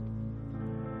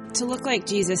To look like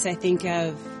Jesus, I think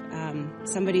of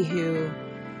somebody who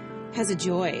has a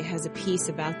joy, has a peace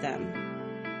about them.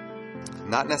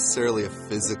 Not necessarily a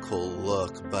physical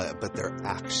look, but their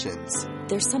actions.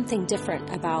 There's something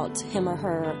different about him or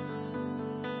her.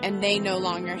 And they no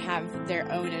longer have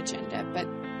their own agenda, but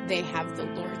they have the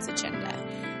Lord's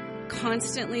agenda.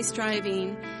 Constantly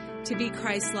striving to be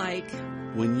Christ-like.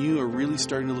 When you are really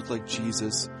starting to look like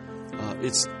Jesus,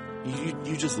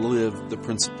 you just live the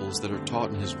principles that are taught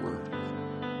in His Word.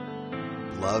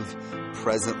 Love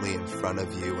presently in front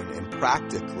of you and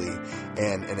practically,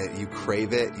 and you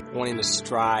crave it. Wanting to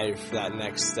strive for that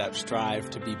next step,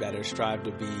 strive to be better, strive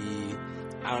to be,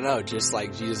 just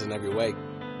like Jesus in every way.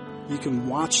 You can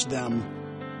watch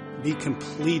them be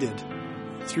completed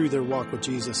through their walk with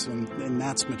Jesus, and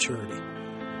that's maturity.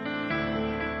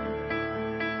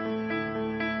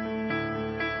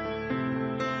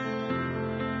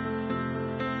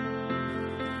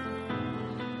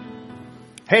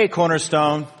 Hey,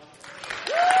 Cornerstone.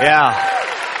 Yeah.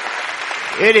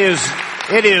 It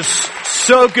is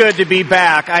so good to be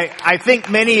back. I think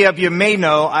many of you may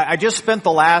know, I just spent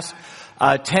the last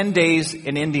 10 days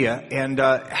in India, and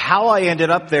how I ended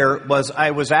up there was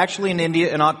I was actually in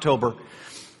India in October,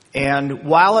 and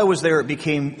while I was there it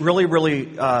became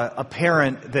really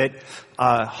apparent that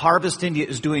Harvest India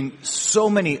is doing so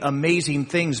many amazing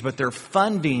things, but their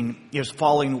funding is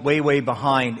falling way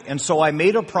behind. And so I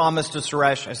made a promise to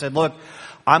Suresh. I said, look,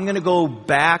 I'm going to go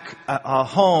back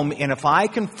home, and if I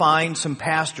can find some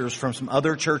pastors from some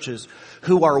other churches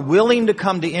who are willing to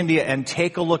come to India and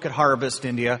take a look at Harvest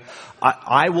India,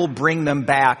 I will bring them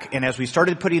back. And as we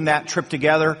started putting that trip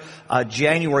together,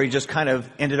 January just kind of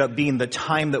ended up being the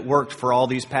time that worked for all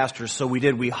these pastors. So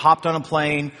we hopped on a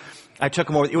plane. I took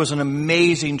them over. It was an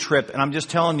amazing trip. And I'm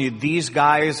just telling you, these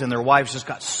guys and their wives just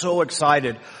got so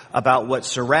excited about what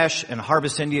Suresh and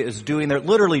Harvest India is doing. They're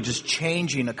literally just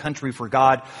changing a country for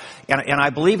God. And I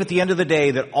believe at the end of the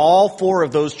day that all 4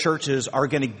 of those churches are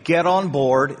going to get on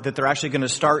board, that they're actually going to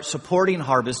start supporting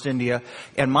Harvest India.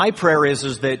 And my prayer is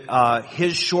that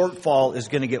his shortfall is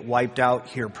going to get wiped out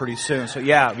here pretty soon. So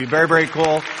yeah, it'd be very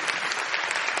cool.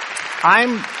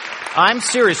 I'm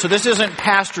serious. So this isn't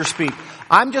pastor speak.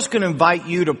 I'm just going to invite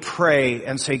you to pray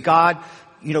and say, God,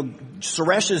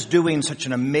 Suresh is doing such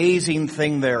an amazing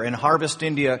thing there in Harvest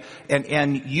India,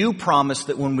 and you promised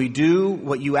that when we do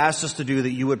what you asked us to do,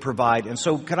 that you would provide. And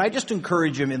so could I just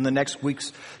encourage him in the next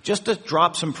weeks just to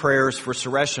drop some prayers for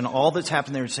Suresh and all that's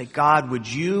happened there and say, God,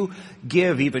 would you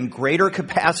give even greater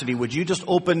capacity? Would you just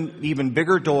open even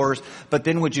bigger doors? But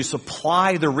then would you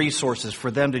supply the resources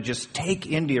for them to just take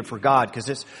India for God?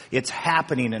 Because it's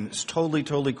happening, and it's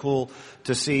totally cool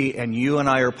to see, and you and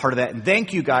I are part of that. And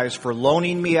thank you guys for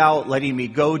loaning me out, letting me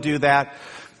go do that.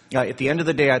 At the end of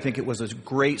the day, I think it was a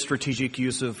great strategic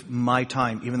use of my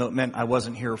time, even though it meant I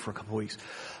wasn't here for a couple of weeks.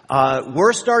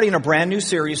 We're starting a brand new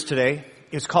series today.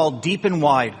 It's called Deep and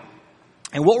Wide.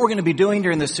 And what we're going to be doing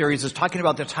during this series is talking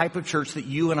about the type of church that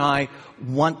you and I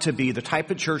want to be, the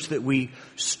type of church that we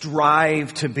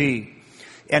strive to be.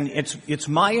 And it's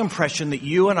my impression that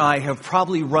you and I have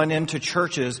probably run into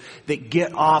churches that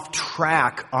get off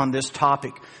track on this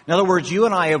topic. In other words, you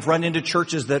and I have run into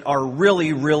churches that are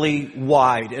really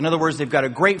wide. In other words, they've got a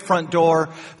great front door.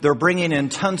 They're bringing in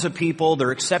tons of people.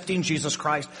 They're accepting Jesus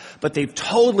Christ. But they've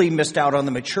totally missed out on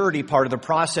the maturity part of the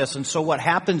process. And so what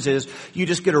happens is you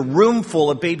just get a room full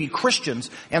of baby Christians.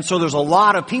 And so there's a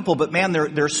lot of people, but man,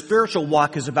 their spiritual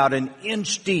walk is about an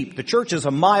inch deep. The church is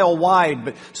a mile wide,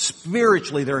 but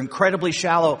spiritually they're incredibly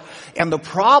shallow. And the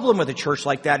problem with a church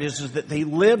like that is that they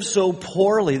live so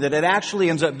poorly that it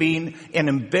actually ends up being an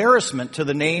embarrassment to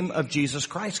the name of Jesus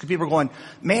Christ. Because people are going,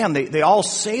 man, they all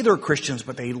say they're Christians,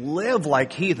 but they live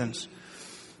like heathens.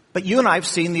 But you and I have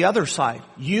seen the other side.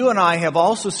 You and I have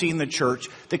also seen the church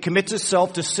that commits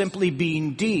itself to simply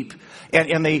being deep.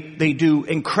 And they do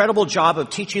incredible job of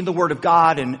teaching the Word of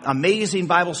God and amazing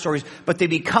Bible stories, but they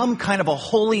become kind of a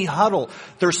holy huddle.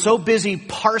 They're so busy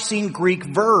parsing Greek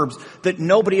verbs that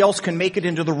nobody else can make it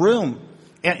into the room.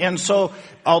 And so,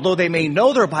 although they may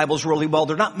know their Bibles really well,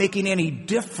 they're not making any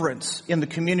difference in the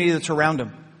community that's around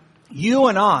them. You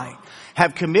and I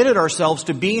have committed ourselves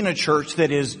to being a church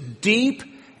that is deep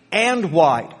and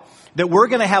wide. That we're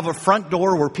going to have a front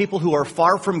door where people who are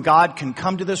far from God can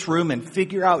come to this room and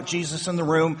figure out Jesus in the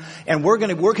room. And we're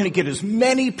going to get as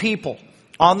many people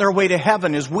on their way to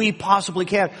heaven as we possibly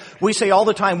can. We say all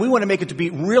the time, we want to make it to be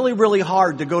really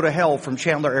hard to go to hell from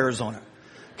Chandler, Arizona.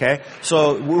 Okay?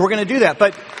 So we're going to do that.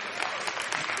 But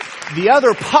the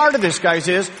other part of this, guys,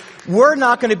 is we're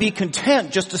not going to be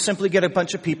content just to simply get a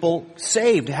bunch of people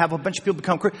saved, to have a bunch of people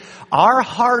become Christians. Our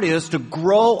heart is to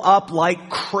grow up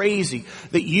like crazy,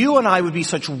 that you and I would be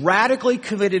such radically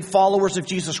committed followers of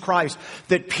Jesus Christ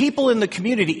that people in the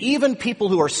community, even people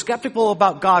who are skeptical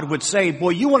about God, would say, boy,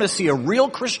 you want to see a real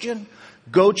Christian?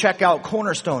 Go check out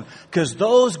Cornerstone, because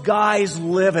those guys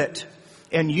live it.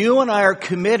 And you and I are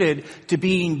committed to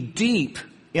being deep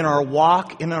in our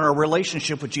walk and in our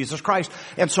relationship with Jesus Christ.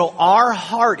 And so our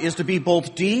heart is to be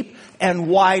both deep and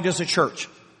wide as a church.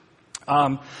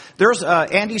 There's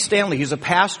Andy Stanley. He's a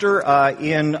pastor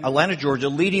in Atlanta, Georgia,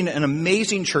 leading an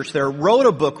amazing church there. Wrote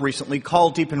a book recently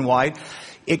called Deep and Wide.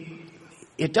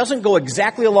 It doesn't go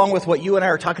exactly along with what you and I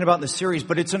are talking about in the series,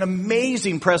 but it's an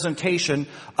amazing presentation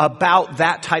about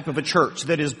that type of a church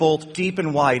that is both deep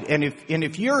and wide. And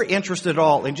if you're interested at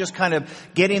all in just kind of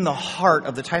getting the heart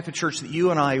of the type of church that you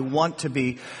and I want to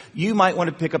be, you might want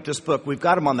to pick up this book. We've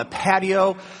got them on the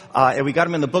patio, and we got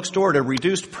them in the bookstore at a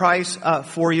reduced price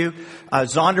for you.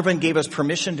 Zondervan gave us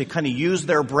permission to kind of use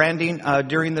their branding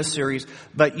during this series.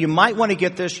 But you might want to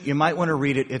get this. You might want to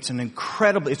read it. It's an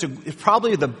incredible. It's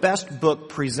probably the best book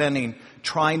presenting,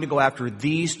 trying to go after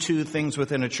these two things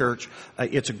within a church.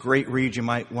 It's a great read. You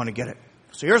might want to get it.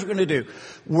 So here's what we're going to do.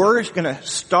 We're going to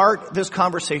start this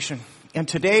conversation. And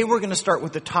today we're going to start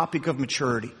with the topic of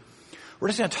maturity. We're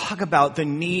just going to talk about the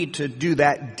need to do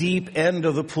that deep end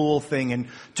of the pool thing and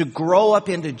to grow up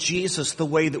into Jesus the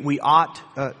way that we ought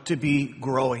to be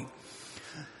growing.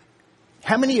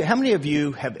 How many of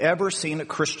you have ever seen a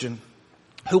Christian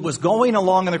who was going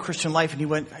along in the Christian life and he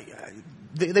went,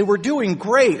 they were doing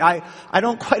great. I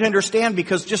don't quite understand,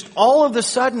 because just all of a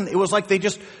sudden it was like they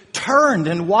just turned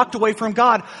and walked away from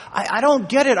God. I don't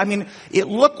get it. I mean, it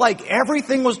looked like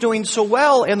everything was doing so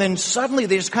well, and then suddenly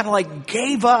they just kind of like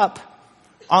gave up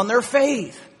on their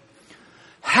faith.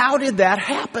 How did that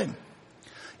happen?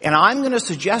 And I'm going to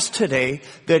suggest today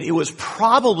that it was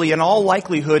probably in all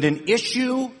likelihood an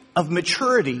issue of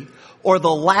maturity or the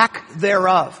lack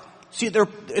thereof. See,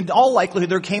 in all likelihood,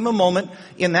 there came a moment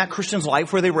in that Christian's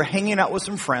life where they were hanging out with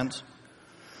some friends.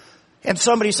 And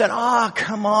somebody said,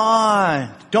 come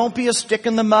on, don't be a stick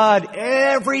in the mud.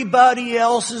 Everybody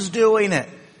else is doing it.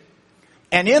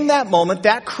 And in that moment,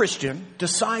 that Christian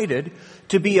decided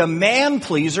to be a man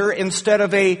pleaser instead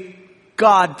of a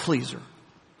God pleaser,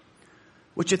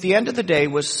 which at the end of the day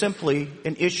was simply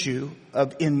an issue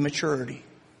of immaturity.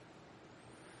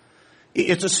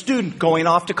 It's a student going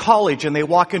off to college, and they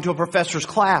walk into a professor's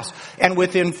class, and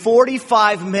within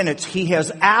 45 minutes he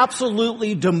has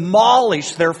absolutely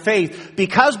demolished their faith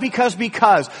because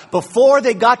before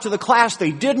they got to the class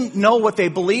they didn't know what they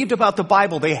believed about the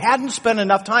Bible. They hadn't spent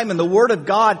enough time in the Word of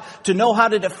God to know how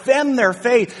to defend their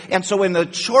faith. And so in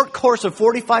the short course of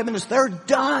 45 minutes they're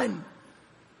done.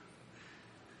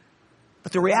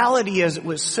 But the reality is it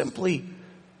was simply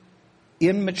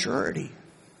immaturity.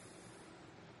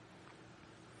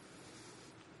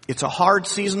 It's a hard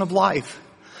season of life.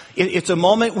 It's a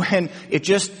moment when it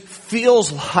just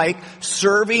feels like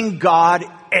serving God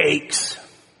aches.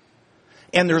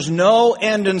 And there's no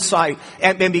end in sight.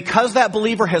 And because that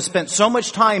believer has spent so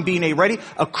much time being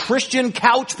a Christian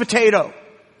couch potato,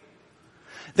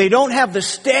 they don't have the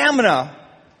stamina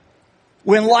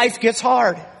when life gets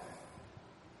hard.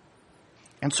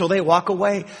 And so they walk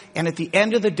away. And at the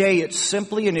end of the day, it's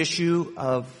simply an issue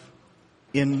of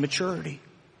immaturity.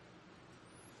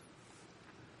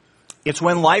 It's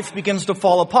when life begins to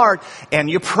fall apart and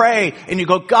you pray and you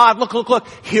go, God, look,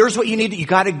 here's what you need. You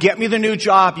got to get me the new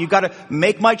job. You got to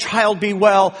make my child be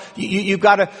well. You've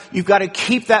got to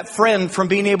keep that friend from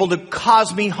being able to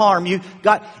cause me harm.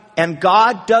 And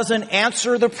God doesn't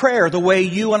answer the prayer the way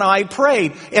you and I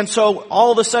prayed. And so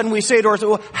all of a sudden we say to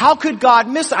ourselves, well, how could God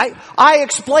miss it? I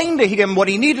explained to him what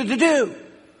he needed to do.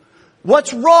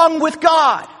 What's wrong with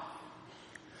God?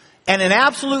 And in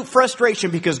absolute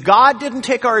frustration, because God didn't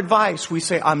take our advice, we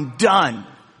say, I'm done.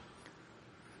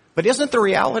 But isn't the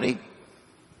reality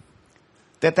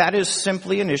that is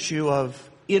simply an issue of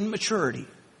immaturity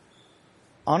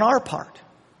on our part?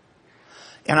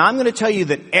 And I'm going to tell you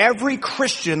that every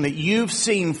Christian that you've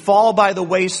seen fall by the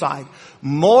wayside,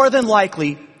 more than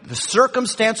likely, the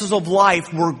circumstances of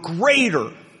life were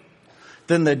greater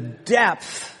than the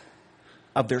depth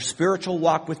of their spiritual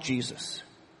walk with Jesus.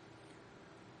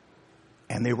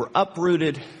 And they were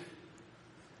uprooted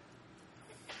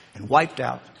and wiped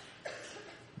out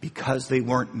because they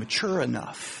weren't mature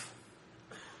enough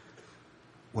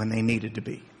when they needed to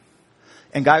be.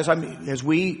 And guys, as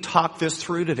we talk this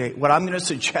through today, what I'm going to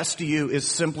suggest to you is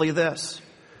simply this.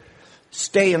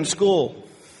 Stay in school.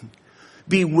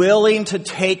 Be willing to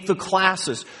take the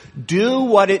classes. Do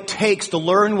what it takes to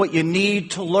learn what you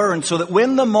need to learn so that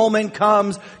when the moment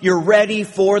comes, you're ready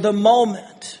for the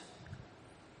moment.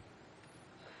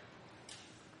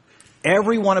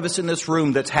 Every one of us in this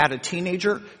room that's had a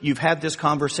teenager, you've had this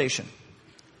conversation.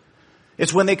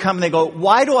 It's when they come and they go,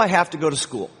 why do I have to go to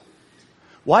school?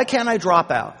 Why can't I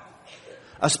drop out?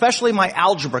 Especially my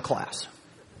algebra class.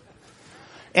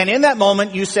 And in that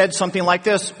moment, you said something like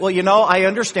this, well, I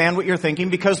understand what you're thinking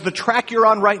because the track you're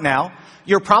on right now,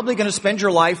 you're probably going to spend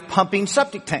your life pumping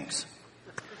septic tanks.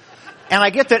 And I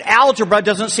get that algebra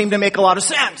doesn't seem to make a lot of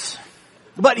sense.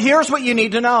 But here's what you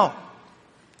need to know.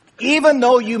 Even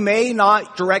though you may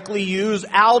not directly use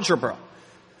algebra,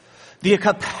 the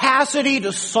capacity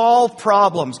to solve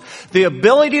problems, the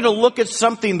ability to look at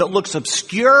something that looks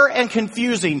obscure and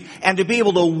confusing and to be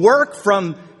able to work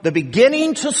from the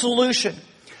beginning to solution,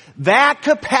 that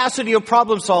capacity of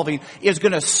problem solving is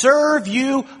going to serve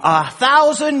you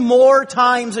 1,000 more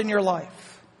times in your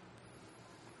life.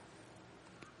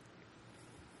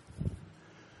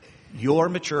 Your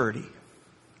maturity.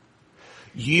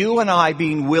 You and I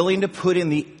being willing to put in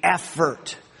the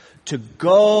effort to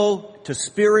go to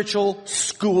spiritual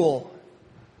school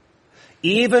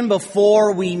even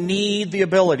before we need the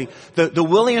ability. The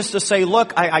willingness to say,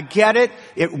 look, I get it.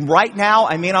 Right now,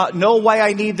 I may not know why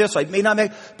I need this. I may not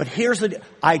make, but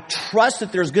I trust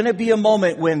that there's going to be a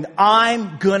moment when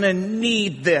I'm going to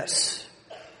need this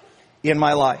in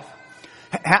my life.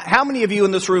 How many of you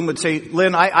in this room would say,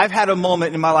 Lynn, I've had a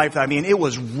moment in my life, it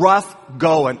was rough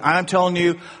going. I'm telling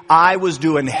you, I was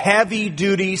doing heavy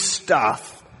duty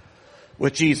stuff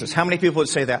with Jesus. How many people would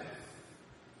say that?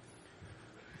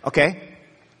 Okay.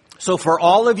 So for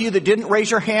all of you that didn't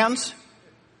raise your hands,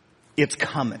 it's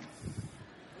coming.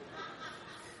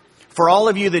 For all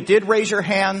of you that did raise your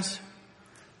hands,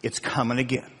 it's coming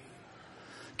again.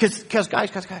 Because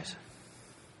guys.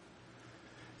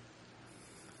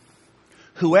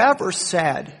 Whoever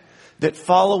said that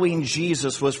following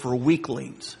Jesus was for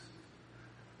weaklings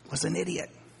was an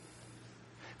idiot.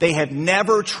 They had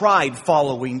never tried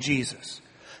following Jesus.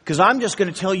 Because I'm just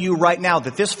going to tell you right now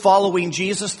that this following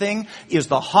Jesus thing is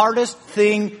the hardest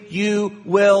thing you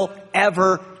will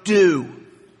ever do.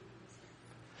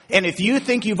 And if you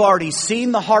think you've already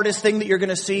seen the hardest thing that you're going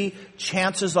to see,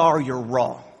 chances are you're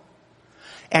wrong.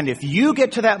 And if you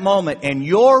get to that moment and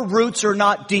your roots are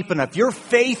not deep enough, your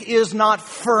faith is not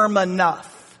firm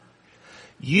enough,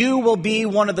 you will be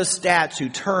one of the stats who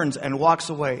turns and walks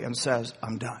away and says,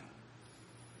 I'm done.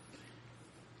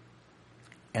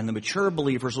 And the mature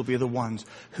believers will be the ones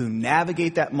who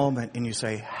navigate that moment and you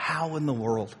say, how in the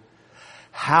world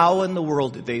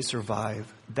did they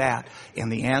survive that?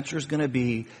 And the answer is going to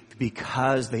be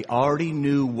because they already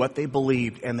knew what they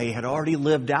believed and they had already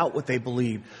lived out what they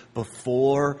believed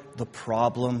before the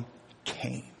problem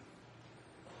came.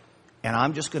 And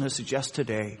I'm just going to suggest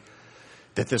today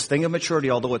that this thing of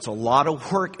maturity, although it's a lot of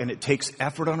work and it takes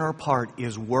effort on our part,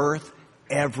 is worth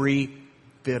every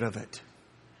bit of it.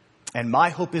 And my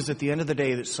hope is at the end of the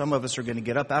day that some of us are going to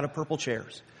get up out of purple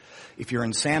chairs. If you're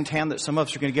in Santan, that some of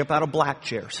us are going to get up out of black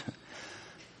chairs.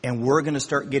 And we're going to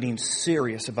start getting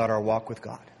serious about our walk with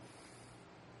God.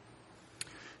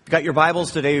 If you've got your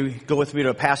Bibles today, go with me to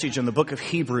a passage in the book of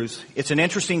Hebrews. It's an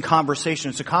interesting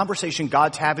conversation. It's a conversation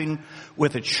God's having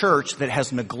with a church that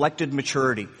has neglected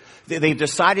maturity. They've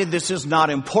decided this is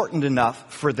not important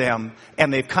enough for them,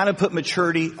 and they've kind of put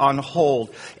maturity on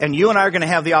hold. And you and I are going to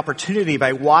have the opportunity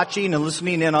by watching and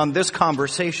listening in on this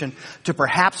conversation to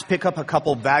perhaps pick up a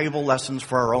couple valuable lessons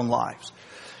for our own lives.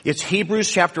 It's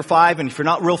Hebrews chapter 5, and if you're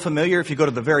not real familiar, if you go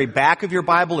to the very back of your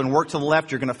Bible and work to the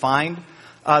left, you're going to find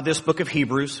this book of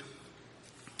Hebrews.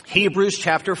 Hebrews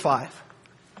chapter 5.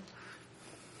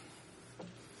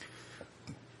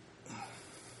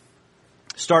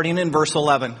 Starting in verse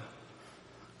 11.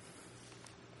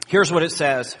 Here's what it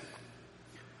says.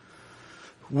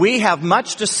 We have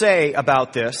much to say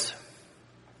about this,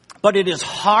 but it is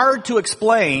hard to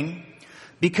explain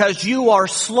because you are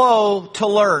slow to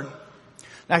learn.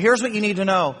 Now here's what you need to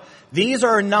know. These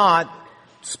are not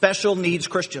special needs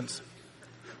Christians.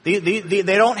 They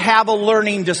don't have a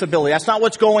learning disability. That's not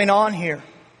what's going on here.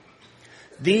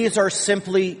 These are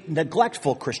simply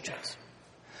neglectful Christians.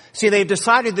 See, they've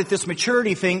decided that this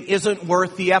maturity thing isn't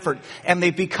worth the effort. And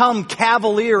they've become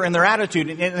cavalier in their attitude.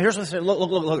 And here's what they say.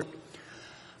 Look.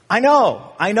 I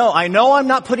know I'm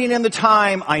not putting in the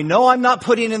time. I know I'm not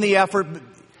putting in the effort.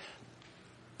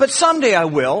 But someday I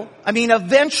will.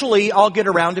 Eventually I'll get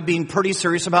around to being pretty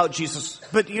serious about Jesus.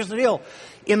 But here's the deal.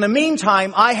 In the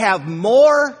meantime, I have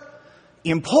more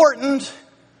important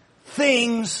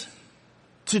things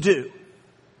to do.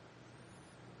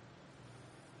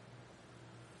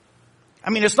 I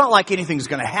mean, it's not like anything's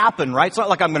going to happen, right? It's not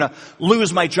like I'm going to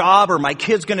lose my job or my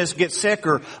kid's going to get sick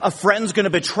or a friend's going to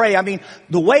betray. I mean,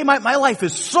 the way my life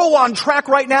is so on track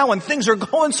right now and things are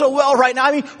going so well right now.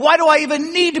 I mean, why do I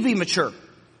even need to be mature?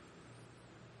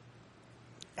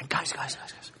 And guys,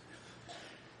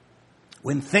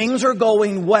 when things are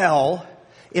going well,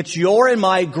 it's your and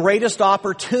my greatest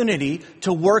opportunity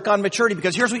to work on maturity.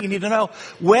 Because here's what you need to know.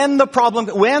 When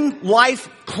life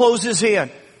closes in,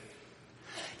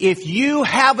 if you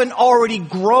haven't already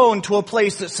grown to a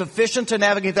place that's sufficient to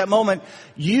navigate that moment,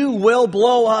 you will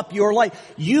blow up your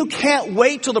life. You can't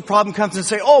wait till the problem comes and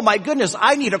say, oh my goodness,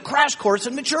 I need a crash course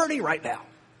in maturity right now.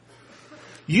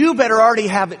 You better already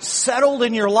have it settled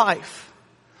in your life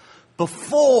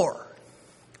before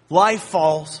life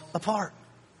falls apart.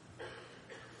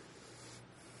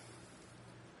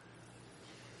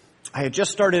 I had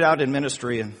just started out in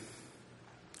ministry, and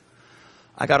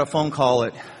I got a phone call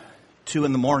at 2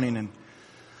 a.m, and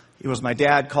it was my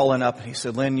dad calling up, and he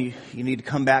said, Lynn, you need to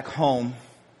come back home.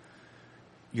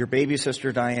 Your baby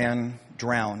sister Diane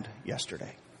drowned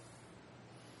yesterday.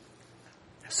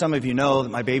 Some of you know that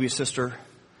my baby sister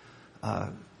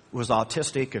was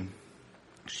autistic, and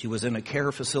she was in a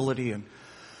care facility, and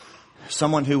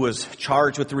someone who was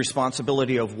charged with the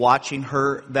responsibility of watching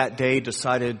her that day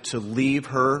decided to leave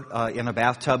her in a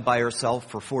bathtub by herself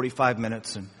for 45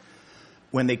 minutes. And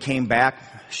when they came back,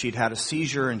 she'd had a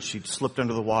seizure and she'd slipped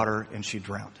under the water and she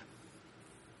drowned.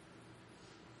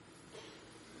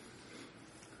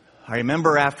 I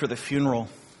remember after the funeral,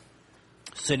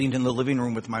 sitting in the living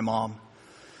room with my mom.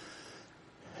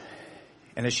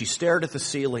 And as she stared at the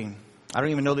ceiling, I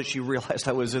don't even know that she realized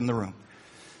I was in the room.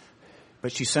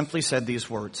 But she simply said these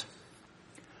words: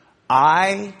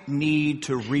 I need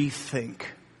to rethink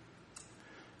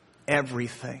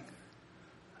everything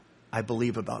I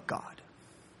believe about God.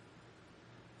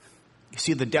 You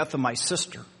see, the death of my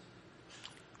sister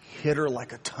hit her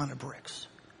like a ton of bricks.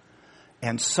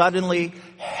 And suddenly,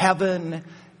 heaven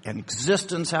and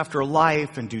existence after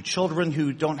life, and do children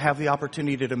who don't have the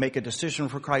opportunity to make a decision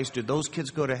for Christ, do those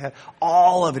kids go to heaven?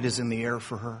 All of it is in the air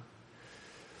for her.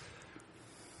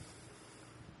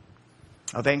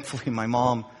 Now, thankfully, my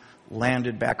mom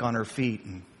landed back on her feet.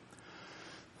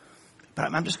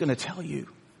 But I'm just going to tell you,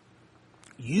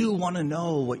 you want to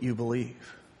know what you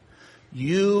believe.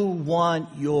 You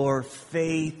want your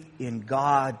faith in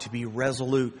God to be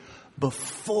resolute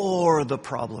before the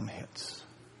problem hits,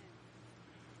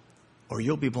 or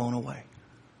you'll be blown away.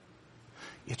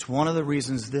 It's one of the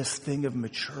reasons this thing of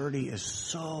maturity is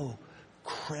so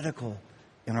critical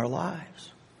in our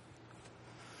lives.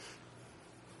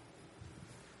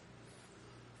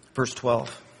 Verse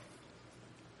 12.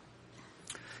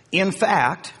 In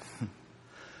fact,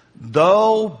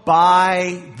 though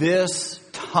by this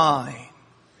time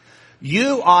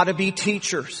you ought to be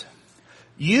teachers,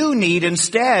 you need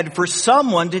instead for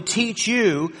someone to teach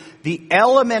you the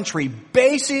elementary,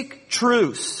 basic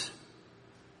truths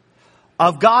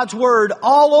of God's Word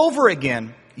all over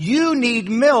again. You need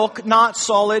milk, not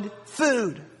solid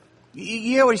food.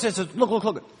 You know what he says?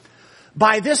 Look.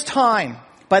 By this time,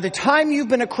 by the time you've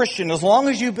been a Christian, as long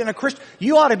as you've been a Christian,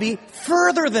 you ought to be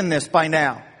further than this by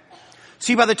now.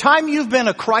 See, by the time you've been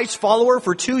a Christ follower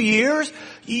for 2 years,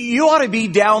 you ought to be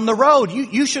down the road.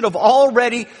 You should have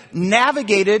already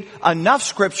navigated enough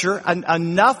scripture,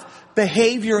 enough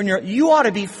behavior in you ought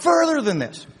to be further than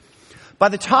this. By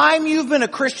the time you've been a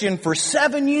Christian for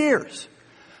 7 years,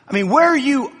 I mean, where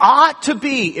you ought to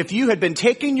be if you had been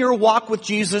taking your walk with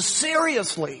Jesus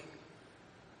seriously.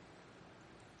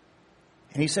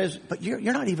 And he says, but you're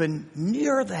not even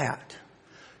near that.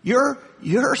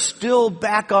 You're still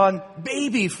back on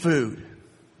baby food.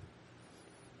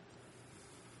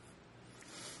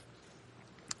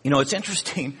 You know, it's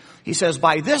interesting. He says,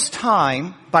 by this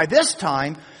time,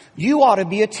 you ought to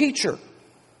be a teacher.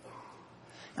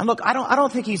 And look, I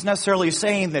don't think he's necessarily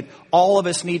saying that all of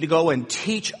us need to go and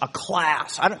teach a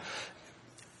class.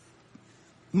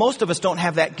 Most of us don't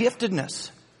have that giftedness.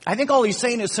 I think all he's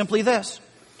saying is simply this.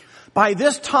 By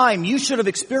this time, you should have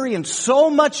experienced so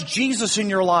much Jesus in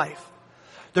your life.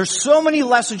 There's so many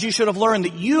lessons you should have learned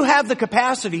that you have the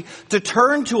capacity to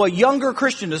turn to a younger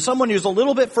Christian, to someone who's a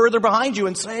little bit further behind you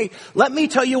and say, let me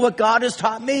tell you what God has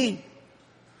taught me.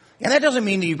 And that doesn't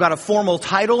mean that you've got a formal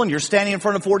title and you're standing in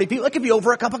front of 40 people. It could be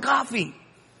over a cup of coffee.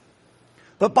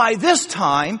 But by this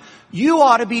time, you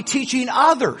ought to be teaching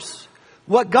others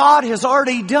what God has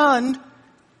already done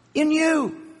in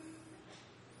you.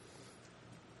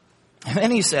 And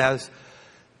then he says,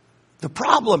 the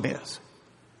problem is,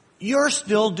 you're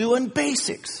still doing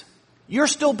basics. You're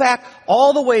still back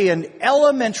all the way in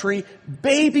elementary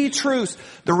baby truths.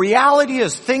 The reality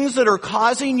is things that are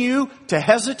causing you to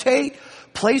hesitate,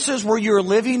 places where you're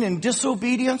living in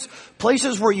disobedience,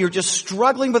 places where you're just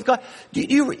struggling with God.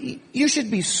 You should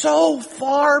be so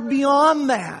far beyond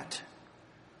that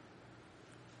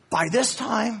by this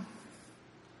time.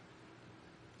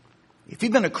 If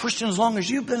you've been a Christian as long as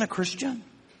you've been a Christian.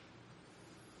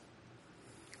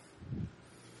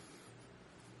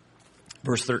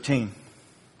 Verse 13.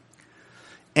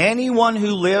 Anyone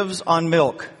who lives on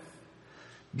milk,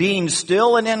 being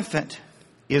still an infant,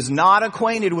 is not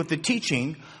acquainted with the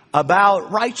teaching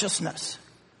about righteousness.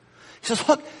 He says,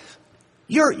 look,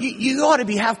 you ought to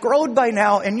be half grown by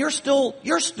now, and you're still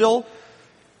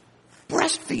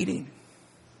breastfeeding.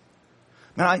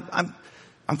 Man,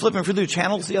 I'm flipping through the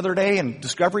channels the other day, and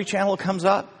Discovery Channel comes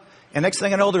up, and next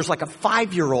thing I know, there's like a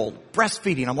 5-year-old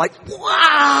breastfeeding. I'm like,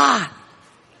 wow!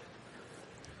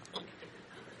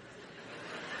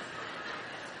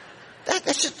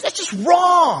 That's just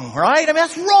wrong, right? I mean,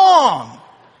 that's wrong.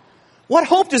 What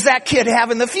hope does that kid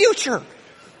have in the future?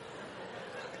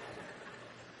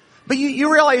 But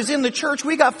you realize in the church,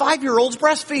 we got 5-year-olds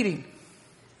breastfeeding.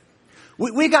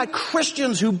 We got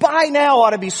Christians who by now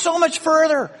ought to be so much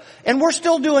further, and we're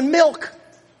still doing milk.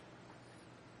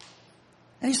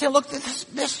 And he said, look,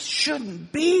 this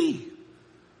shouldn't be.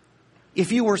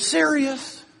 If you were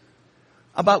serious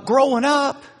about growing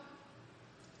up,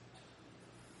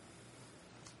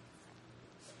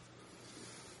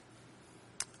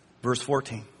 verse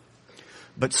 14.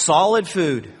 But solid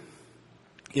food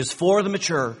is for the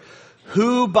mature,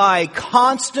 who by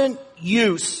constant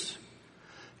use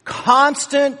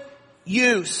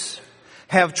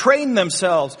have trained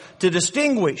themselves to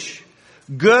distinguish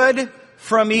good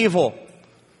from evil.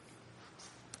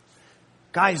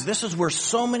 Guys, this is where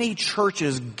so many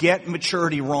churches get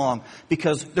maturity wrong,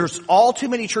 because there's all too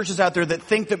many churches out there that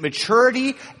think that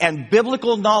maturity and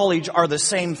biblical knowledge are the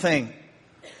same thing.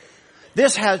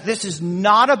 This is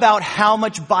not about how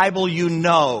much Bible you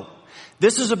know.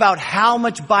 This is about how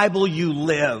much Bible you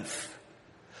live.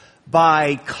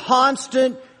 By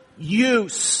constant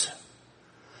use.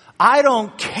 I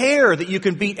don't care that you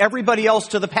can beat everybody else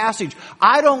to the passage.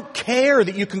 I don't care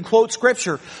that you can quote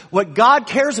Scripture. What God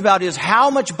cares about is how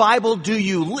much Bible do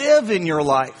you live in your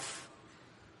life?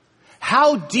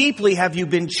 How deeply have you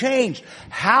been changed?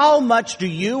 How much do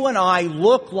you and I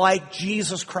look like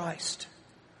Jesus Christ?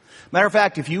 Matter of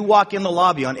fact, if you walk in the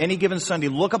lobby on any given Sunday,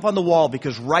 look up on the wall,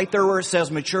 because right there where it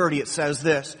says maturity, it says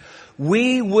this: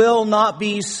 we will not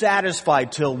be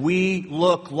satisfied till we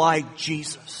look like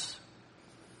Jesus.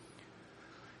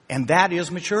 And that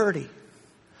is maturity.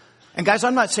 And guys,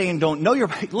 I'm not saying don't know your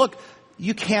Bible. Look,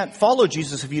 you can't follow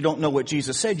Jesus if you don't know what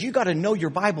Jesus said. You got to know your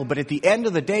Bible, but at the end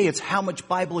of the day, it's how much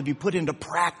Bible have you put into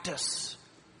practice.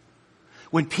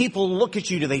 When people look at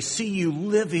you, do they see you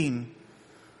living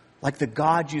like the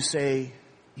God you say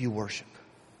you worship?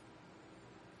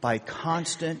 By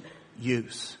constant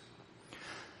use.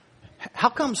 How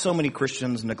come so many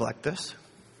Christians neglect this?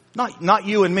 Not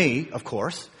you and me, of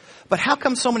course, but how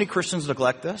come so many Christians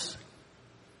neglect this?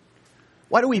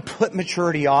 Why do we put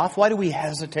maturity off? Why do we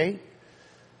hesitate?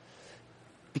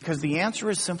 Because the answer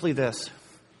is simply this: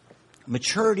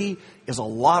 maturity is a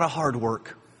lot of hard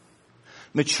work.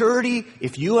 Maturity,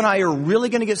 if you and I are really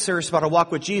going to get serious about our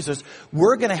walk with Jesus,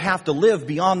 we're going to have to live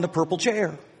beyond the purple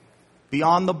chair,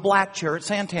 beyond the black chair at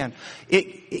Santan.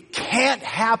 It can't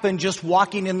happen just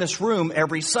walking in this room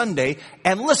every Sunday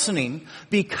and listening,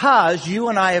 because you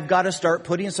and I have got to start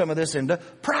putting some of this into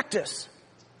practice.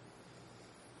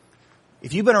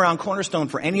 If you've been around Cornerstone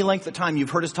for any length of time, you've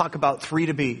heard us talk about 3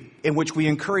 to be, in which we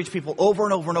encourage people over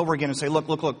and over and over again and say, look,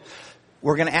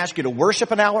 we're going to ask you to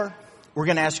worship an hour. We're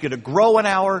going to ask you to grow an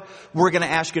hour. We're going to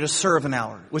ask you to serve an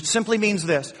hour, which simply means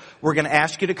this: we're going to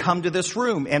ask you to come to this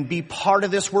room and be part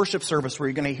of this worship service where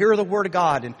you're going to hear the Word of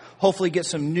God and hopefully get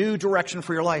some new direction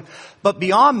for your life. But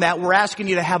beyond that, we're asking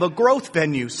you to have a growth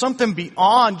venue, something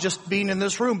beyond just being in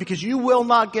this room, because you will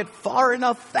not get far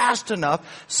enough, fast enough,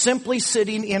 simply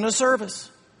sitting in a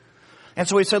service. And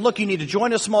so we said, look, you need to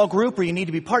join a small group, or you need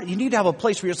to be part. You need to have a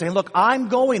place where you're saying, look, I'm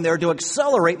going there to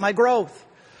accelerate my growth.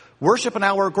 Worship an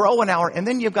hour, grow an hour, and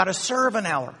then you've got to serve an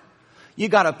hour.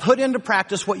 You've got to put into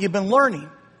practice what you've been learning.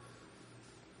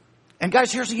 And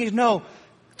guys, here's what you need to know.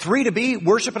 3 to be,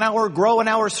 worship an hour, grow an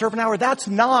hour, serve an hour. That's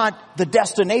not the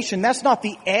destination. That's not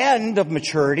the end of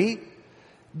maturity.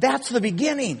 That's the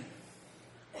beginning.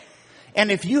 And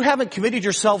if you haven't committed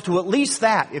yourself to at least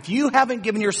that, if you haven't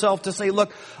given yourself to say,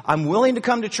 look, I'm willing to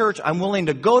come to church, I'm willing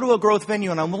to go to a growth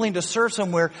venue, and I'm willing to serve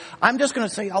somewhere, I'm just going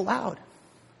to say out loud,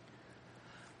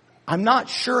 I'm not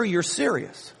sure you're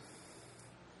serious.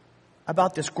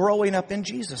 about this growing up in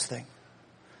Jesus thing.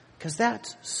 Because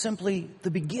that's simply the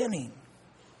beginning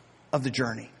of the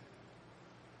journey.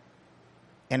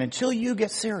 And until you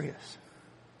get serious,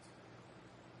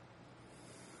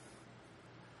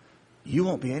 you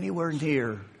won't be anywhere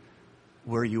near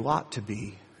where you ought to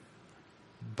be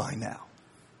by now.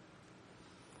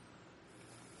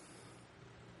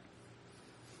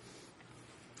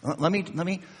 Let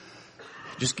me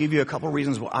just give you a couple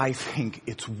reasons why I think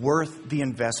it's worth the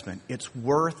investment. It's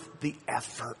worth the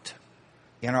effort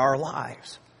in our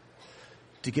lives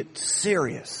to get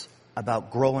serious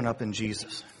about growing up in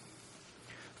Jesus.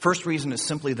 First reason is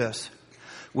simply this.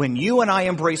 When you and I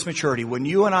embrace maturity, when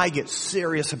you and I get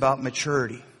serious about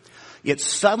maturity, it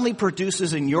suddenly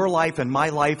produces in your life and my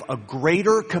life a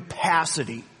greater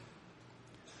capacity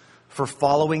for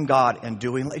following God and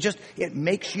doing. It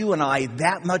makes you and I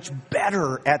that much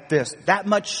better at this, that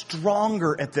much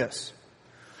stronger at this.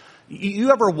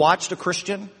 You ever watched a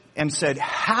Christian and said,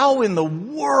 how in the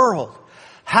world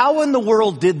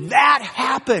did that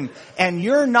happen? And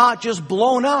you're not just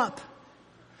blown up.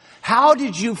 How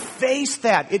did you face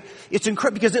that? It's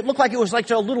incredible because it looked like it was like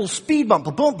a little speed bump,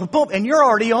 boom, boom, boom, and you're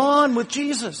already on with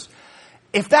Jesus.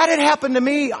 If that had happened to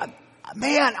me,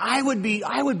 man, I would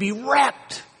be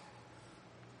wrecked.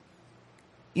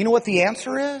 You know what the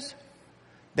answer is?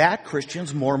 That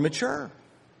Christian's more mature.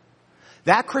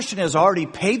 That Christian has already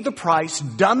paid the price,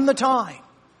 done the time,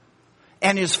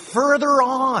 and is further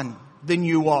on than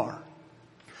you are.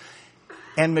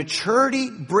 And maturity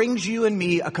brings you and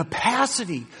me a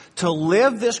capacity to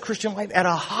live this Christian life at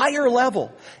a higher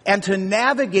level and to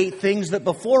navigate things that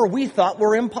before we thought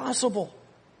were impossible.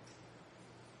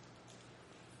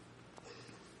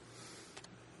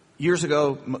 Years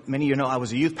ago, many of you know I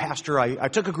was a youth pastor. I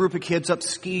took a group of kids up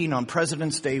skiing on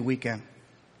President's Day weekend.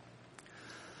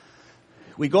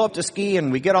 We go up to ski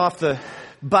and we get off the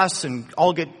bus and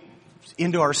all get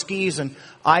into our skis and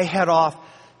I head off.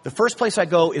 The first place I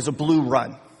go is a blue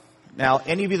run. Now,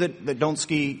 any of you that don't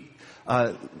ski,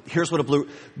 here's what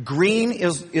green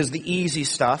is the easy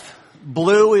stuff.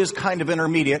 Blue is kind of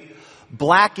intermediate.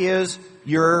 Black is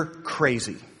you're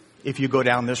crazy if you go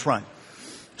down this run.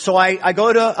 So I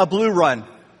go to a blue run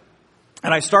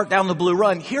and I start down the blue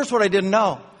run. Here's what I didn't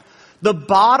know. The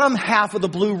bottom half of the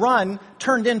blue run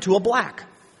turned into a black.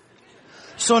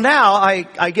 So now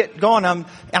I get going and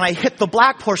I hit the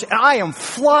black portion and I am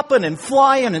flopping and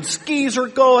flying and skis are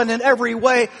going in every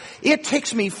way. It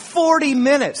takes me 40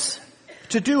 minutes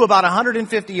to do about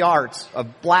 150 yards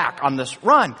of black on this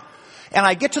run. And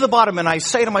I get to the bottom and I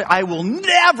say to I will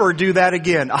never do that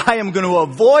again. I am going to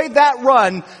avoid that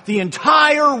run the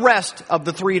entire rest of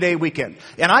the 3-day weekend.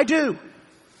 And I do.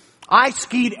 I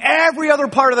skied every other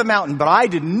part of the mountain, but I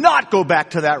did not go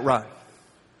back to that run.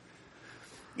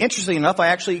 Interestingly enough, I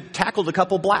actually tackled a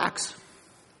couple blacks.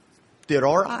 Did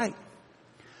all right.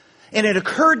 And it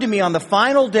occurred to me on the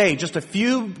final day, just a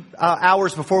few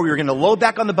hours before we were going to load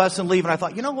back on the bus and leave, and I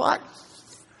thought, you know what?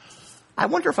 I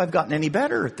wonder if I've gotten any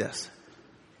better at this.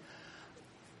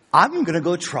 I'm going to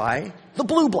go try the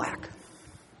blue-black.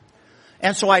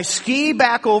 And so I ski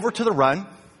back over to the run,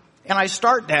 and I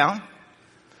start down,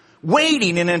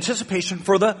 waiting in anticipation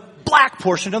for the black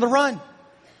portion of the run.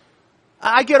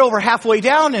 I get over halfway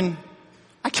down and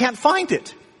I can't find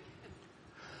it.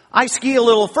 I ski a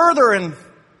little further and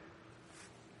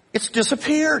it's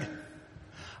disappeared.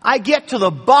 I get to the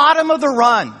bottom of the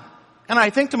run and I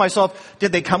think to myself,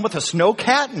 did they come with a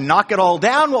snowcat and knock it all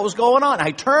down? What was going on? I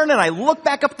turn and I look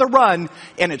back up the run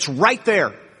and it's right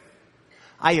there.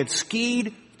 I had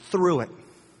skied through it.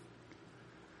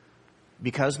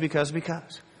 Because.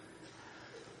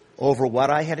 Over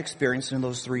what I had experienced in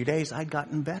those 3 days, I'd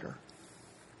gotten better.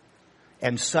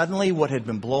 And suddenly what had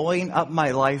been blowing up my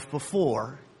life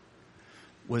before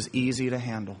was easy to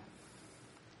handle.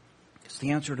 It's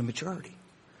the answer to maturity.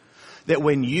 That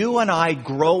when you and I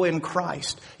grow in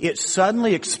Christ, it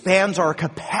suddenly expands our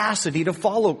capacity to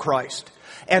follow Christ.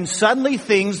 And suddenly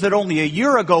things that only a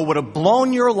year ago would have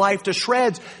blown your life to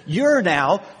shreds, you're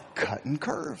now cutting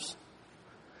curves.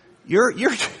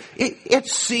 It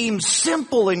seems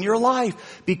simple in your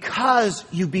life because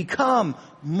you become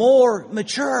more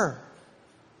mature.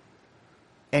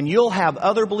 And you'll have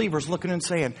other believers looking and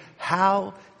saying,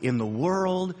 how in the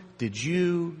world did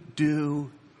you do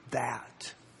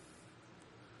that?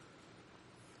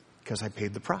 Because I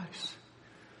paid the price.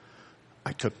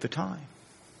 I took the time.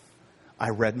 I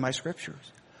read my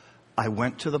scriptures. I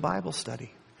went to the Bible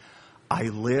study. I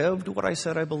lived what I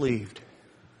said I believed.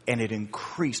 And it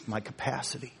increased my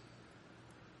capacity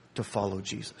to follow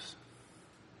Jesus.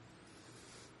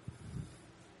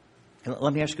 And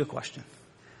let me ask you a question.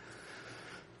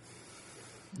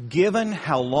 given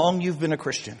how long you've been a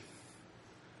Christian,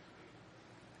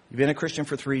 you've been a Christian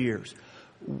for 3 years,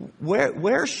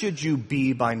 where should you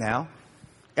be by now?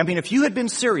 I mean, if you had been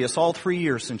serious all 3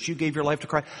 years since you gave your life to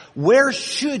Christ, where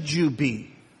should you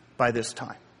be by this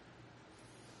time?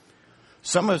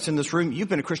 Some of us in this room, you've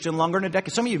been a Christian longer than a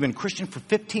decade. Some of you have been a Christian for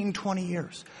 15, 20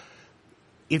 years.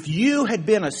 If you had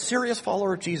been a serious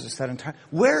follower of Jesus that entire,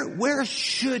 where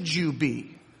should you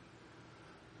be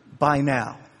by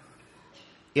now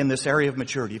in this area of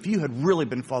maturity? If you had really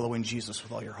been following Jesus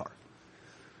with all your heart.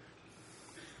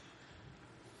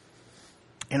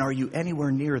 And are you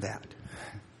anywhere near that?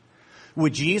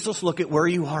 Would Jesus look at where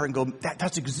you are and go,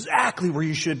 that's exactly where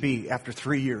you should be after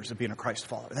 3 years of being a Christ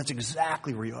follower. That's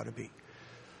exactly where you ought to be.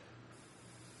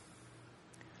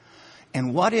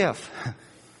 And what if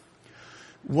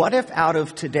out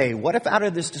of today, what if out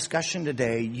of this discussion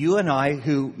today, you and I,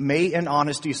 who may in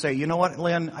honesty say, you know what,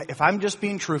 Lynn, if I'm just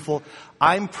being truthful,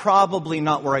 I'm probably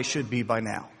not where I should be by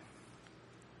now.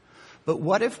 But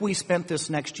what if we spent this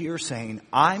next year saying,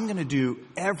 I'm going to do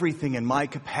everything in my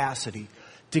capacity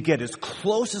to get as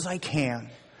close as I can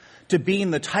to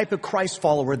being the type of Christ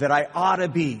follower that I ought to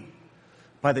be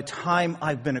by the time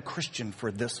I've been a Christian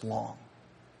for this long.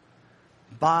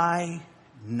 By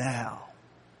now.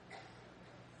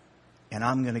 And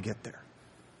I'm going to get there.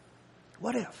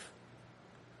 What if?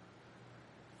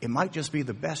 It might just be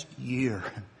the best year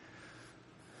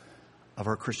of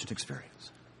our Christian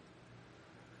experience.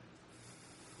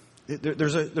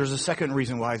 There's a second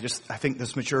reason why I think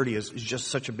this maturity is just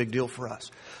such a big deal for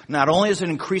us. Not only does it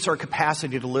increase our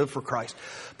capacity to live for Christ,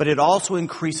 but it also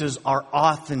increases our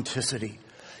authenticity.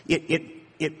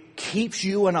 It keeps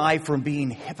you and I from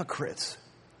being hypocrites.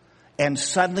 And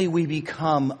suddenly we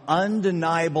become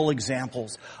undeniable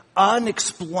examples,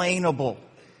 unexplainable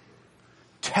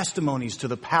testimonies to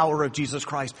the power of Jesus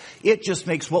Christ. It just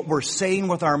makes what we're saying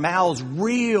with our mouths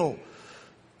real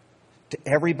to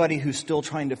everybody who's still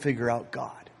trying to figure out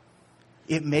God.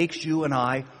 It makes you and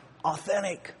I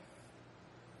authentic.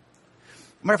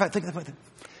 Matter of fact, think about it.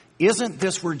 Isn't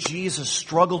this where Jesus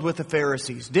struggled with the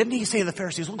Pharisees? Didn't he say to the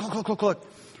Pharisees, look,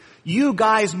 you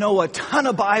guys know a ton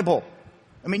of Bible.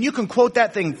 I mean, you can quote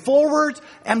that thing forwards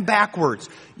and backwards.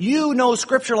 You know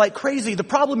Scripture like crazy. The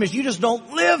problem is you just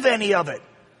don't live any of it.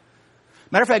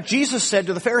 Matter of fact, Jesus said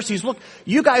to the Pharisees, look,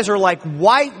 you guys are like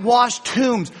whitewashed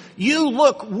tombs. You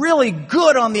look really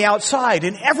good on the outside,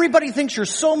 and everybody thinks you're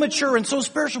so mature and so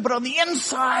spiritual, but on the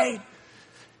inside,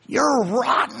 you're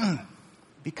rotten.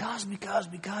 Because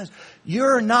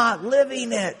you're not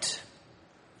living it.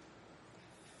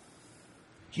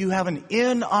 You have an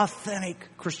inauthentic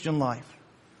Christian life.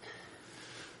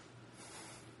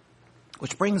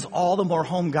 Which brings all the more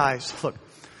home, guys. Look,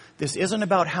 this isn't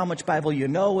about how much Bible you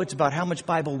know. It's about how much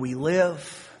Bible we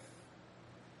live.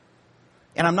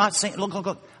 And I'm not saying,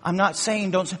 look, I'm not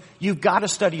saying you've got to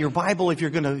study your Bible if you're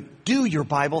going to do your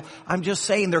Bible. I'm just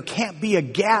saying there can't be a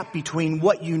gap between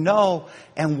what you know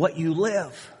and what you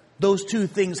live. Those two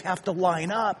things have to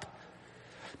line up.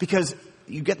 Because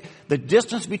you get the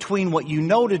distance between what you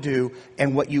know to do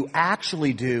and what you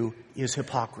actually do is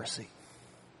hypocrisy.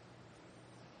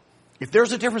 If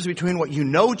there's a difference between what you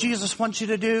know Jesus wants you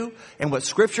to do and what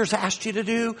Scripture's asked you to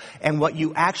do and what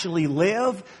you actually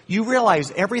live, you realize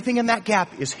everything in that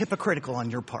gap is hypocritical on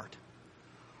your part.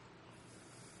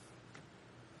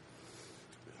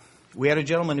 We had a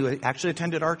gentleman who actually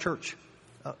attended our church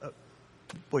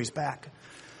ways back.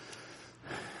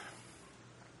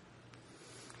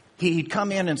 He'd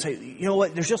come in and say, you know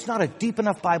what, there's just not a deep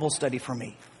enough Bible study for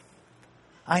me.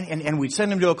 And we'd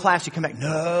send him to a class. He'd come back,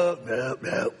 no,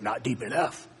 not deep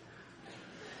enough.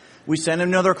 We send him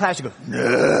to another class. He goes,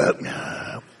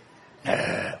 no.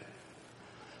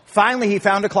 Finally, he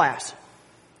found a class.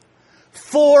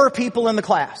 4 people in the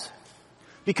class.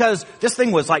 Because this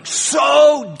thing was like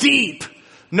so deep,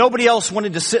 nobody else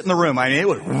wanted to sit in the room. I mean, it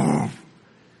was...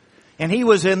 And he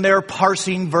was in there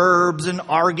parsing verbs and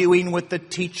arguing with the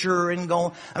teacher and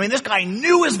going... I mean, this guy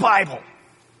knew his Bible.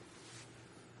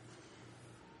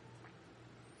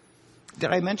 Did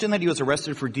I mention that he was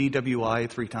arrested for DWI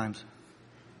 3 times?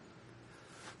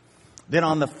 Then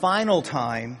on the final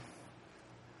time,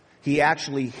 he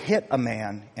actually hit a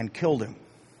man and killed him,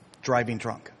 driving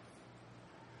drunk.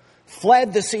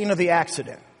 Fled the scene of the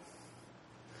accident.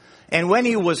 And when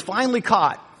he was finally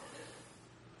caught,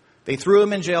 they threw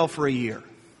him in jail for a year.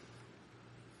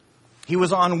 He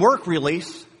was on work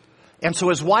release. And so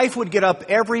his wife would get up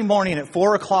every morning at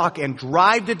 4 o'clock and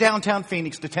drive to downtown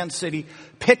Phoenix, to Tent City,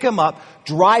 pick him up,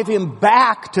 drive him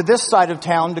back to this side of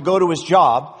town to go to his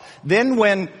job. Then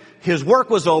when his work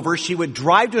was over, she would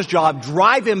drive to his job,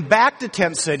 drive him back to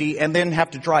Tent City, and then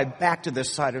have to drive back to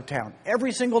this side of town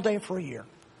every single day for a year.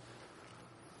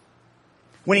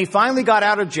 When he finally got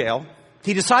out of jail,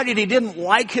 he decided he didn't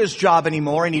like his job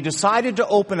anymore, and he decided to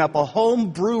open up a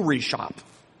home brewery shop.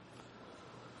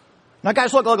 Now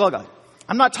guys, look.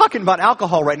 I'm not talking about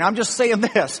alcohol right now. I'm just saying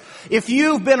this. If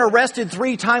you've been arrested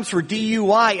 3 times for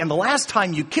DUI and the last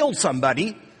time you killed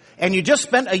somebody and you just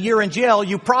spent a year in jail,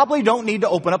 you probably don't need to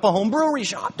open up a home brewery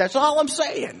shop. That's all I'm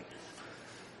saying.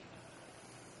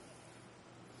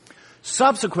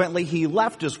 Subsequently, he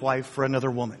left his wife for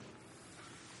another woman.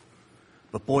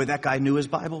 But boy, that guy knew his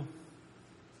Bible.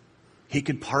 He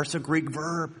could parse a Greek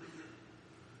verb.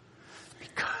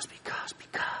 Because.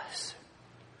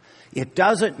 It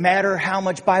doesn't matter how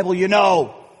much Bible you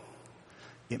know.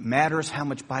 It matters how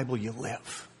much Bible you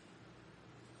live.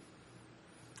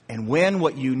 And when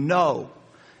what you know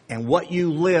and what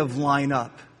you live line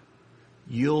up,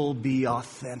 you'll be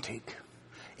authentic.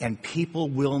 And people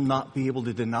will not be able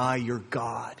to deny your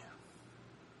God.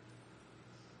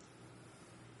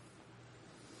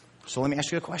 So let me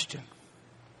ask you a question.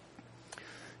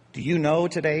 Do you know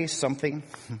today something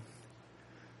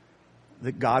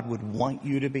that God would want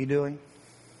you to be doing?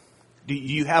 Do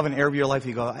you have an area of your life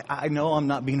you go, I know I'm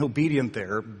not being obedient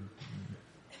there,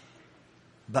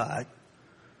 but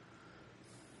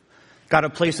got a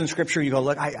place in Scripture you go,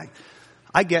 look,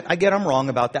 I get I'm wrong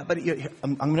about that, but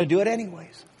I'm going to do it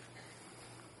anyways.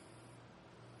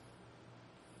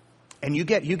 And you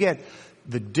get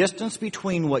the distance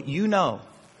between what you know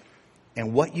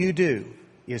and what you do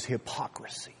is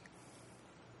hypocrisy.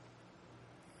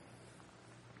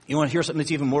 You want to hear something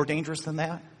that's even more dangerous than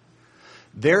that?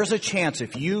 There's a chance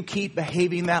if you keep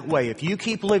behaving that way, if you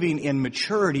keep living in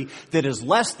maturity that is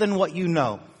less than what you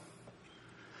know,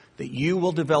 that you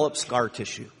will develop scar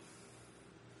tissue.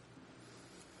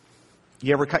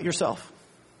 You ever cut yourself?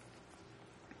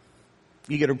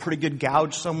 You get a pretty good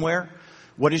gouge somewhere.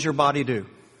 What does your body do?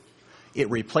 It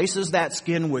replaces that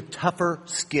skin with tougher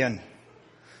skin.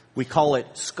 We call it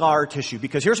scar tissue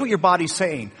because here's what your body's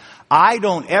saying. I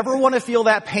don't ever want to feel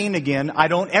that pain again. I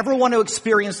don't ever want to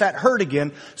experience that hurt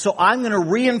again. So I'm going to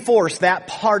reinforce that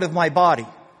part of my body.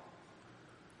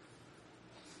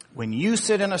 When you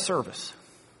sit in a service,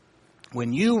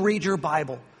 when you read your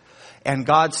Bible, and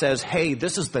God says, hey,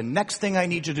 this is the next thing I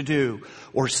need you to do,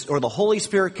 or the Holy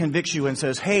Spirit convicts you and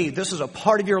says, hey, this is a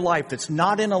part of your life that's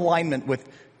not in alignment with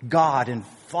God and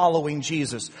following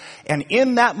Jesus. And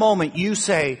in that moment you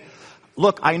say,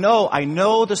 look, I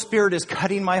know the Spirit is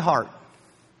cutting my heart,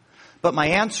 but my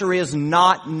answer is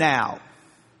not now.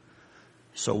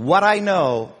 So what I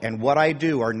know and what I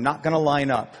do are not going to line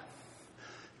up.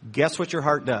 Guess what your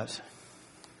heart does?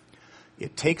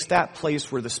 It takes that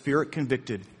place where the Spirit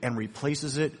convicted and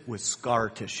replaces it with scar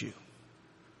tissue.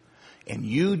 And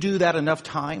you do that enough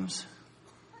times,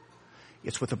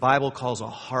 it's what the Bible calls a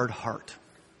hard heart.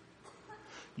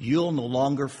 You'll no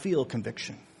longer feel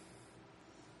conviction.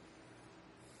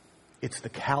 It's the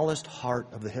calloused heart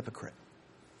of the hypocrite.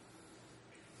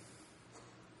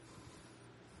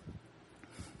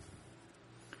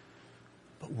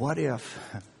 But what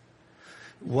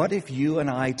if you and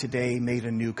I today made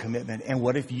a new commitment? And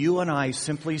what if you and I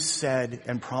simply said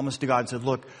and promised to God, said,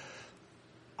 look,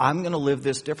 I'm going to live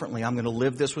this differently. I'm going to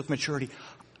live this with maturity.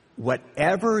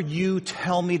 Whatever you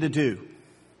tell me to do,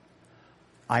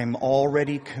 I'm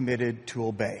already committed to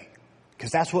obey.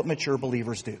 Because that's what mature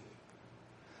believers do.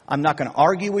 I'm not going to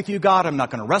argue with you, God. I'm not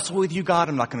going to wrestle with you, God.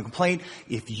 I'm not going to complain.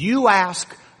 If you ask,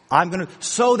 I'm going to,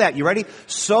 so that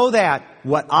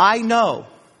what I know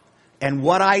and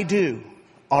what I do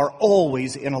are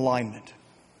always in alignment.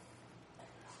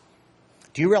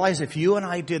 Do you realize if you and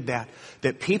I did that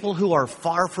people who are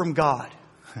far from God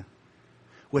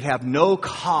would have no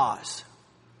cause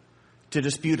to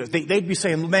dispute it? They'd be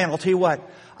saying, man, I'll tell you what,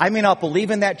 I may not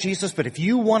believe in that Jesus, but if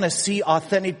you want to see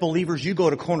authentic believers, you go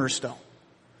to Cornerstone.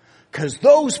 Because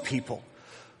those people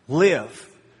live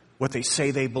what they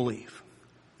say they believe.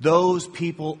 Those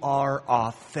people are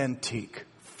authentic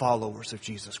followers of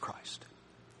Jesus Christ.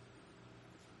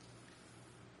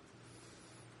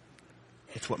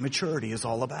 It's what maturity is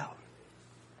all about.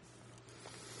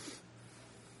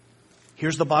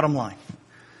 Here's the bottom line.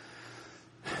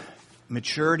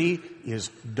 Maturity is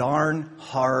darn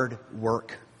hard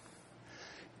work.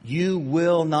 You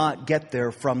will not get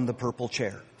there from the purple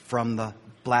chair, from the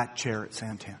black chair at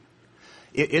Santan.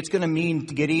 It's going to mean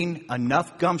getting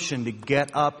enough gumption to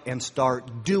get up and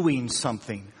start doing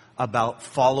something about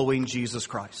following Jesus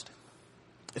Christ.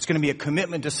 It's going to be a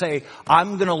commitment to say,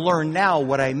 I'm going to learn now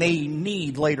what I may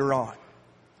need later on.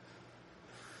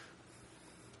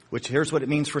 which here's what it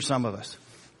means for some of us.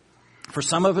 For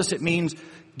some of us, it means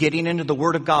getting into the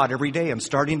Word of God every day and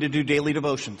starting to do daily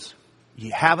devotions.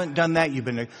 You haven't done that. You've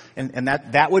been, and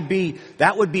that would be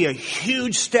a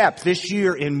huge step this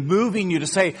year in moving you to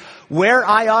say, where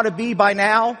I ought to be by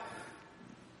now,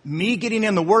 me getting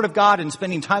in the Word of God and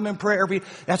spending time in prayer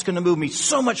that's going to move me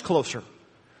so much closer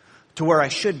to where I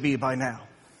should be by now.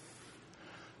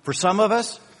 For some of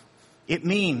us, it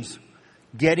means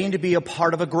getting to be a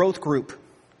part of a growth group.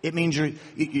 It means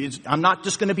I'm not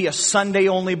just going to be a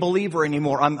Sunday-only believer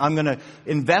anymore. I'm going to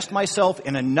invest myself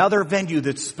in another venue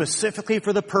that's specifically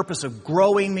for the purpose of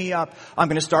growing me up. I'm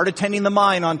going to start attending the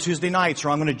Mine on Tuesday nights, or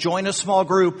I'm going to join a small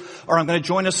group, or I'm going to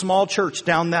join a small church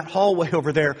down that hallway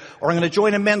over there, or I'm going to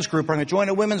join a men's group, or I'm going to join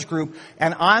a women's group,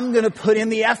 and I'm going to put in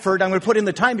the effort, I'm going to put in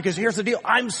the time, because here's the deal.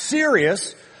 I'm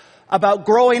serious about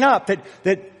growing up,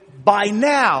 that by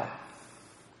now,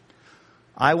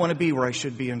 I want to be where I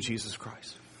should be in Jesus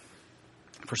Christ.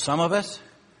 For some of us,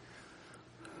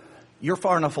 you're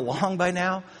far enough along by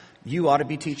now, you ought to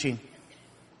be teaching.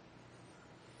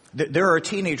 There are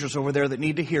teenagers over there that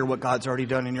need to hear what God's already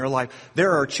done in your life.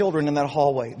 There are children in that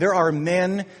hallway. There are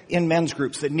men in men's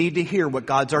groups that need to hear what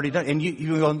God's already done. And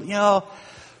you go,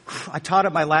 I taught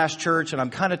at my last church and I'm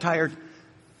kind of tired.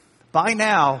 By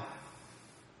now,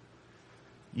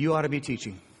 you ought to be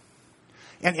teaching.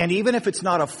 And even if it's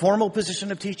not a formal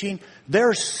position of teaching,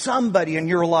 there's somebody in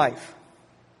your life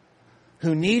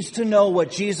who needs to know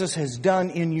what Jesus has done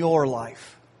in your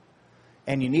life.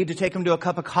 And you need to take them to a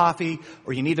cup of coffee,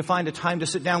 or you need to find a time to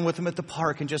sit down with them at the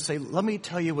park and just say, let me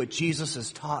tell you what Jesus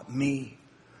has taught me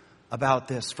about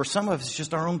this. For some of us, it's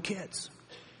just our own kids.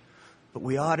 But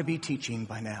we ought to be teaching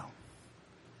by now.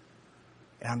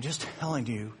 And I'm just telling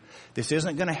you, this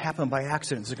isn't going to happen by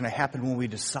accident. It's going to happen when we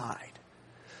decide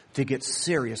to get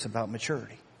serious about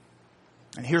maturity.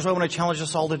 And here's what I want to challenge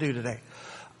us all to do today.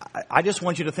 I just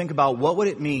want you to think about what would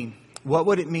it mean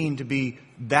to be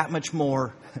that much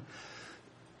more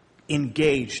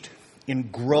engaged in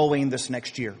growing this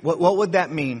next year? What would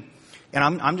that mean? And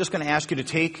I'm just going to ask you to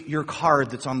take your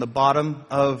card that's on the bottom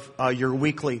of your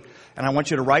weekly, and I want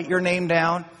you to write your name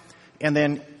down, and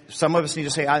then some of us need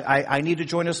to say, I need to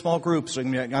join a small group, so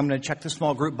I'm going to check the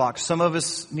small group box. Some of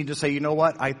us need to say, you know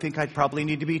what, I think I probably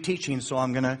need to be teaching, so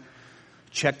I'm going to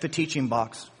check the teaching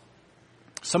box.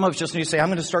 Some of us just need to say, I'm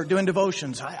going to start doing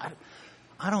devotions. I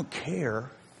don't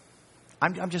care.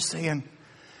 I'm just saying,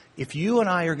 if you and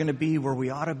I are going to be where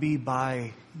we ought to be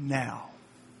by now,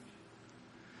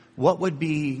 what would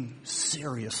being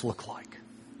serious look like?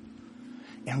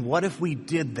 And what if we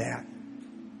did that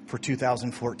for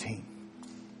 2014?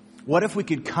 What if we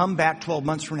could come back 12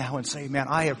 months from now and say, man,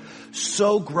 I have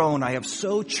so grown, I have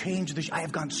so changed this, I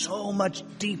have gone so much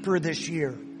deeper this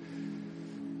year.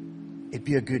 It'd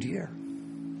be a good year.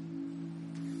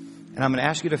 And I'm going to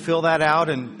ask you to fill that out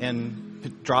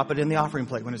and drop it in the offering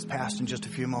plate when it's passed in just a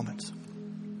few moments.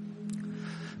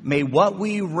 May what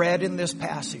we read in this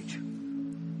passage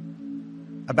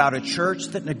about a church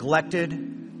that neglected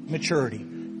maturity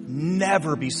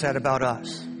never be said about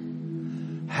us.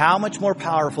 How much more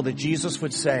powerful that Jesus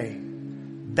would say,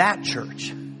 that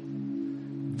church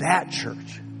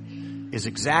is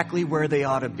exactly where they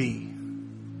ought to be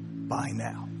by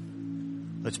now.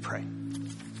 Let's pray.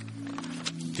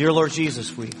 Dear Lord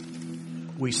Jesus,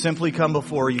 we simply come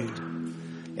before you,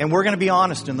 and we're going to be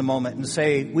honest in the moment and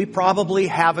say we probably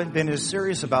haven't been as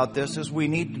serious about this as we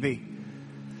need to be,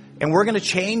 and we're going to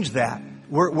change that.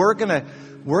 We're going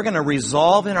to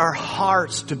resolve in our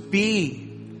hearts to be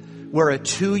where a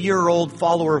 2-year-old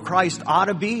follower of Christ ought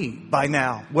to be by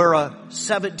now, where a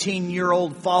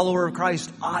 17-year-old follower of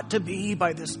Christ ought to be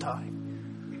by this time.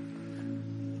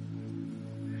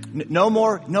 No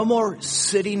more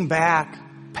sitting back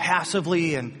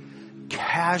passively and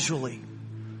casually.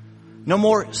 No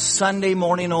more Sunday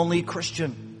morning only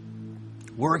Christian.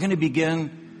 We're going to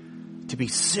begin to be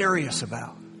serious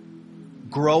about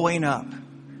growing up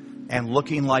and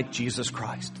looking like Jesus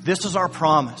Christ. This is our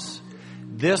promise.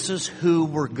 This is who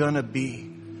we're going to be.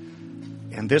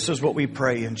 And this is what we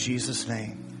pray in Jesus'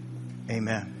 name.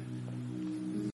 Amen.